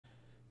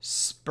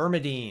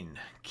Spermidine.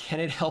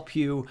 Can it help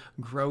you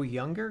grow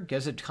younger?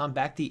 Does it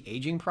combat the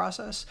aging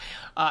process?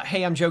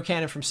 Hey, I'm Joe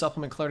Cannon from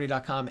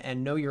SupplementClarity.com,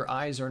 and no, your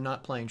eyes are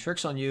not playing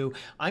tricks on you.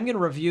 I'm going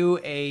to review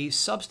a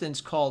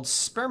substance called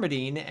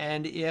Spermidine,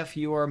 and if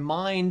your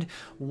mind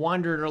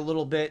wandered a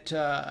little bit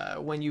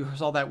when you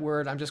saw that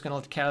word, I'm just going to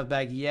let the cat out of the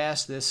bag.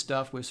 Yes, this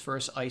stuff was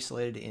first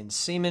isolated in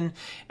semen,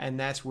 and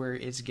that's where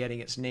it's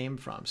getting its name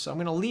from. So I'm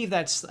going to leave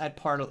that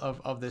part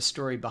of this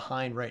story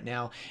behind right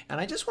now,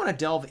 and I just want to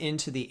delve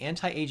into the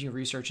anti-aging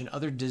research and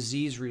other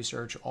disease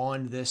research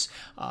on this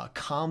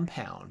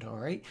compound. All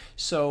right,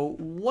 so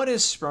what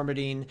is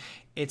Spermidine?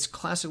 It's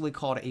classically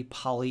called a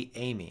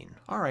polyamine.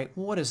 All right,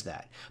 what is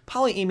that?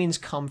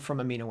 Polyamines come from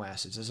amino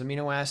acids. As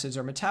amino acids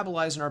are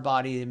metabolized in our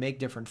body, they make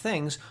different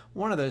things,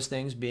 one of those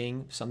things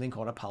being something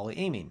called a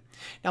polyamine.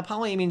 Now,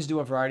 polyamines do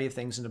a variety of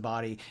things in the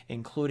body,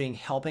 including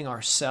helping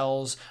our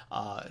cells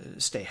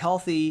stay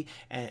healthy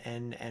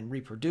and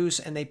reproduce,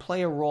 and they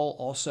play a role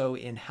also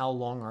in how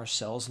long our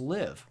cells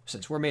live.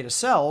 Since we're made of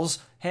cells,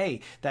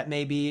 hey, that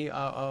may be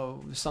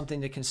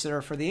something to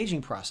consider for the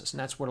aging process, and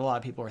that's what a lot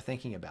of people are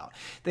thinking about.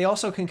 They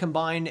also can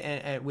combine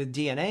with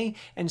DNA,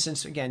 and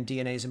since, again,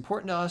 DNA is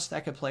important to us,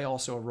 that could play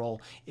also a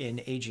role in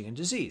aging and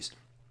disease.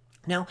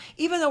 Now,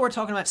 even though we're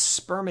talking about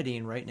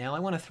spermidine right now, I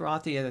want to throw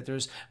out to you that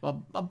there's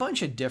a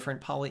bunch of different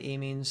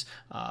polyamines.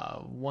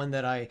 One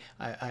that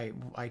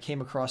I came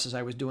across as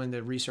I was doing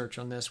the research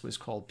on this was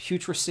called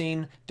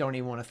putrescine. Don't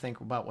even want to think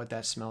about what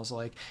that smells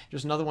like.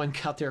 There's another one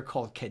out there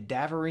called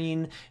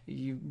cadaverine.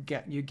 You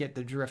get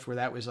the drift where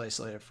that was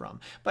isolated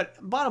from. But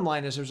bottom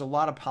line is there's a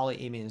lot of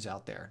polyamines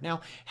out there.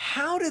 Now,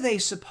 how do they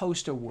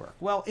supposed to work?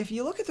 Well, if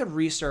you look at the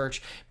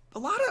research, a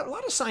lot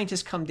of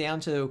scientists come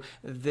down to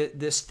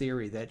this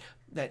theory that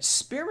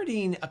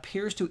spermidine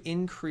appears to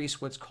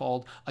increase what's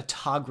called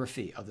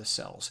autography of the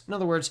cells. In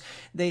other words,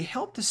 they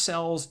help the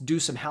cells do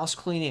some house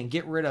cleaning and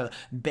get rid of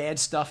bad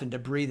stuff and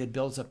debris that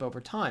builds up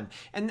over time.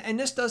 And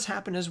this does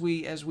happen as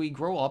we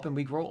grow up and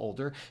we grow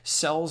older.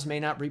 Cells may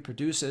not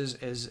reproduce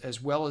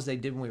as well as they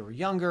did when we were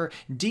younger.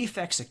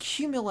 Defects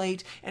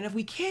accumulate, and if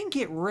we can't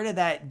get rid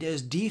of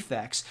those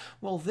defects,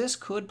 well, this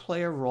could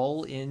play a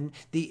role in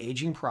the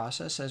aging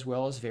process as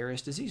well as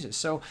various diseases.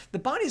 So the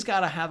body's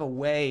got to have a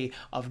way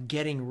of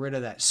getting rid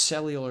of that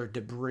cellular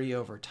debris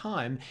over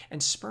time, and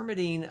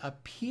spermidine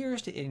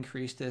appears to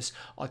increase this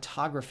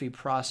autography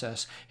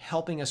process,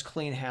 helping us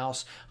clean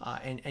house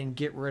and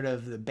get rid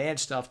of the bad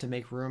stuff to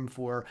make room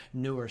for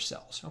newer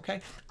cells. Okay,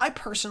 I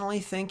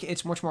personally think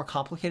it's much more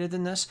complicated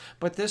than this,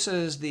 but this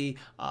is the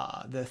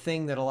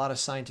thing that a lot of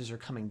scientists are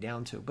coming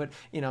down to. But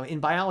you know, in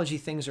biology,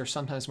 things are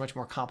sometimes much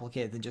more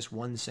complicated than just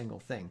one single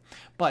thing.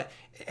 But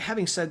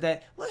having said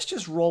that, let's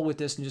just roll with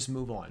this and just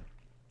move on.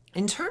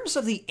 In terms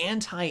of the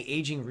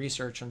anti-aging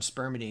research on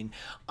spermidine,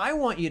 I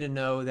want you to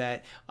know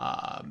that,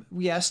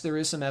 yes, there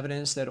is some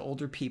evidence that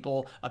older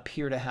people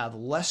appear to have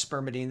less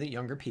spermidine than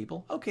younger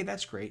people. Okay,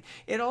 that's great.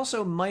 It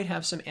also might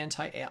have some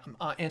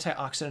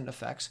antioxidant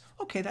effects.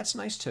 Okay, that's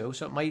nice too.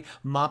 So it might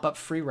mop up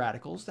free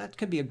radicals. That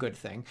could be a good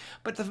thing.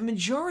 But the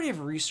majority of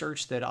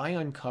research that I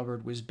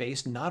uncovered was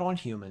based not on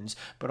humans,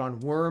 but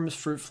on worms,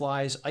 fruit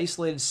flies,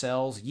 isolated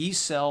cells,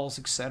 yeast cells,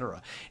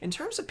 etc. In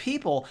terms of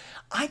people,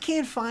 I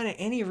can't find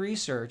any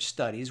research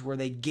studies where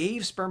they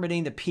gave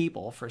spermidine to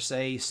people for,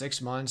 say,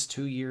 6 months,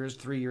 2 years,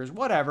 3 years,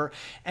 whatever,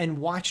 and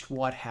watched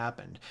what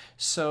happened.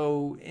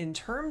 So in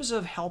terms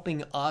of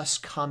helping us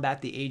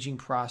combat the aging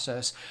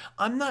process,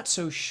 I'm not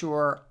so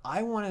sure.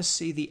 I want to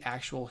see the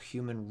actual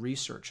human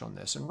research on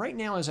this. And right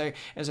now, as I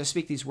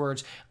speak these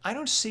words, I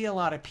don't see a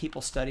lot of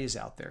people studies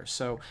out there.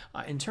 So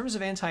in terms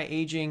of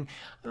anti-aging,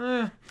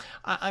 I'm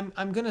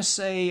going to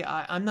say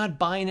I'm not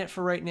buying it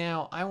for right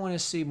now. I want to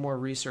see more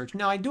research.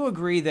 Now, I do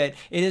agree that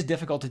it is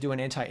difficult to do an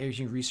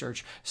anti-aging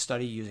research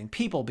study using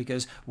people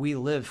because we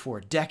live for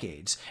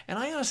decades. And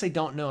I honestly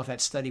don't know if that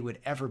study would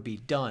ever be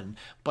done,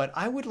 but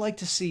I would like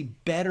to see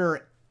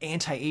better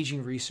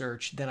anti-aging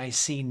research than I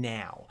see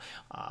now.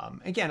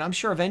 Again, I'm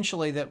sure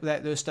eventually that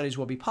those studies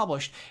will be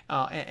published,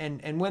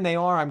 and when they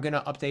are, I'm going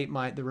to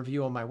update the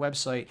review on my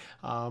website,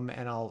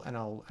 and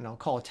I'll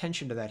call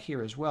attention to that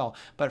here as well.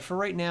 But for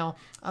right now,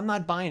 I'm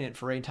not buying it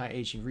for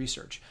anti-aging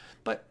research.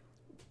 But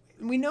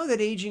we know that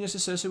aging is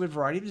associated with a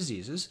variety of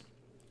diseases.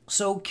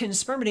 So can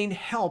spermidine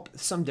help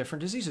some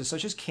different diseases,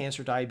 such as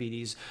cancer,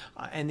 diabetes?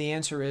 And the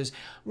answer is,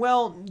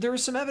 well, there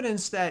is some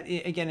evidence that,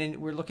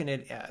 again, we're looking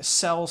at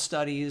cell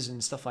studies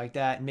and stuff like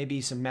that, and maybe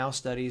some mouse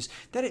studies,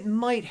 that it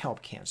might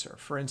help cancer.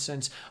 For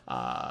instance,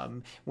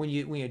 when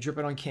you drip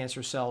it on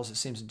cancer cells, it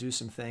seems to do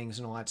some things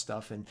and all that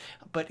stuff.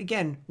 But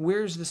again,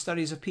 where's the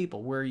studies of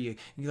people where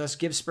let's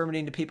give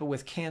spermidine to people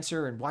with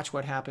cancer and watch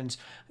what happens?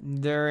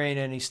 There ain't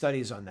any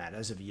studies on that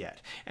as of yet.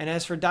 And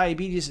as for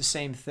diabetes, the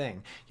same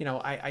thing. You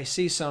know, I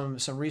see some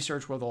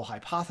research where they'll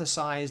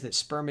hypothesize that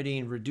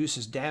spermidine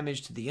reduces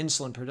damage to the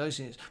insulin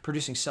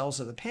producing cells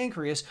of the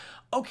pancreas.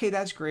 Okay,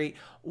 that's great.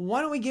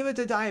 Why don't we give it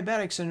to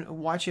diabetics and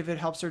watch if it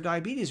helps their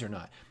diabetes or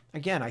not?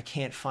 Again, I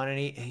can't find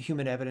any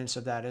human evidence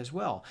of that as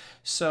well.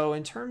 So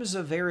in terms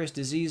of various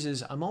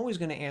diseases, I'm always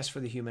going to ask for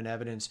the human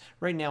evidence.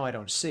 Right now, I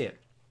don't see it.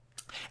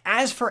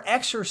 As for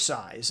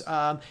exercise,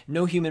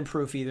 no human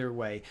proof either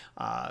way.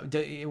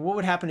 What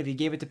would happen if you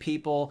gave it to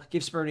people,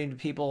 give Spermidine to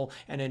people,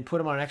 and then put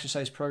them on an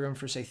exercise program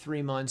for, say,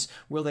 3 months?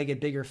 Will they get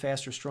bigger,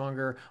 faster,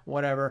 stronger,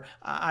 whatever?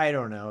 I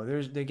don't know.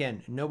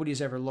 Again,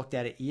 nobody's ever looked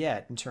at it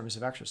yet in terms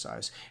of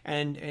exercise.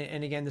 And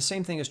again, the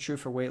same thing is true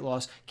for weight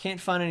loss. Can't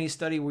find any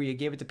study where you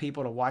gave it to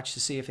people to watch to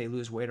see if they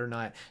lose weight or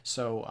not.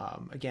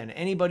 So again,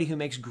 anybody who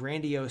makes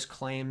grandiose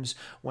claims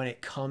when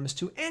it comes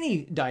to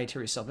any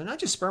dietary supplement, not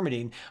just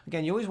Spermidine,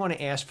 again, you always want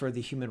to ask for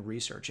the human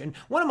research. And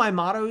one of my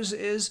mottos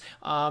is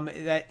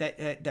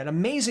that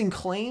amazing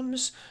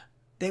claims,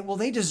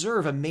 they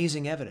deserve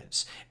amazing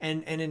evidence.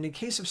 And in the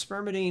case of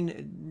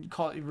Spermidine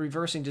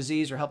reversing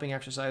disease or helping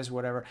exercise,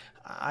 whatever,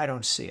 I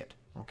don't see it.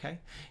 Okay.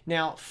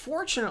 Now,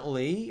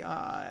 fortunately,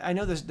 I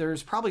know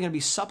there's probably going to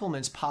be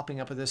supplements popping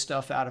up of this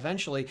stuff out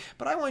eventually,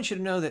 but I want you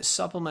to know that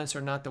supplements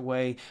are not the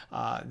way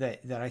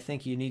that I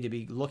think you need to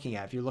be looking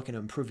at if you're looking to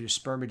improve your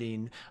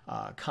Spermidine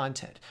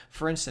content.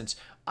 For instance,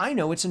 I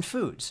know it's in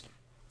foods.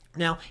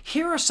 Now,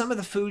 here are some of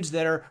the foods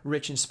that are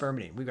rich in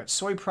Spermidine. We've got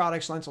soy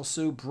products, lentil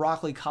soup,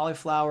 broccoli,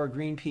 cauliflower,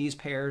 green peas,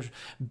 pears,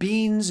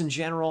 beans in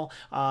general,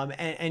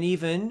 and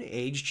even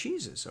aged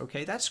cheeses.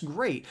 Okay, that's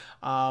great.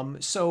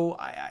 So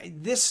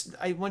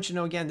I want you to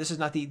know again, these are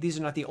not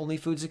the only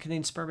foods that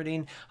contain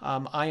Spermidine.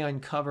 I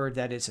uncovered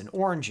that it's in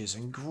oranges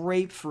and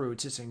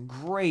grapefruits. It's in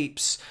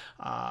grapes.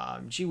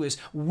 Gee whiz,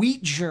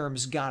 wheat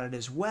germs got it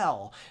as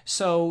well.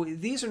 So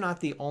these are not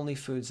the only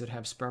foods that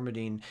have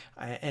Spermidine.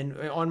 And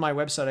on my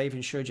website, I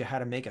even showed you how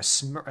to make a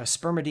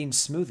Spermidine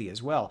smoothie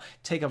as well.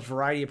 Take a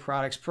variety of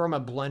products, throw them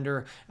in a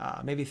blender,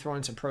 maybe throw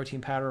in some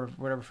protein powder or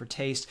whatever for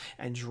taste,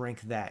 and drink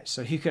that.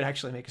 So you could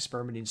actually make a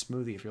Spermidine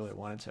smoothie if you really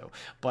wanted to.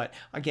 But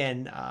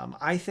again,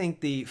 I think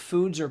the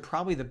foods are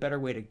probably the better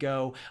way to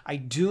go. I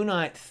do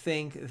not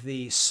think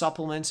the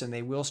supplements, and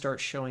they will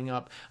start showing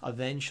up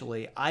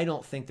eventually, I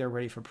don't think they're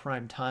ready for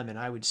prime time. And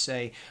I would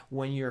say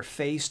when you're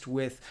faced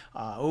with,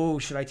 oh,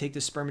 should I take the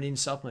Spermidine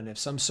supplement? If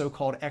some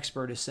so-called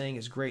expert is saying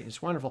it's great and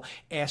it's wonderful,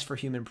 ask for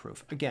human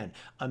proof. Again,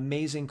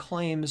 amazing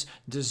claims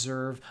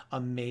deserve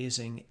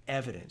amazing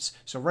evidence.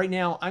 So right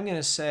now, I'm going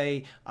to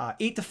say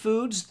eat the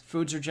foods.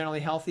 Foods are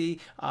generally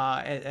healthy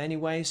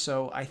anyway,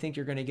 so I think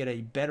you're going to get a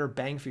better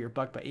bang for your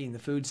buck by eating the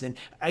foods than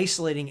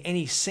isolating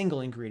any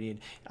single ingredient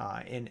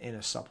in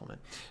a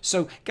supplement.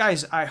 So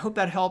guys, I hope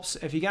that helps.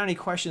 If you got any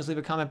questions, leave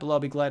a comment below.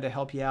 I'll be glad to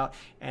help you out.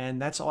 And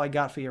that's all I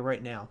got for you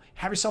right now.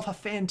 Have yourself a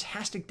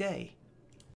fantastic day.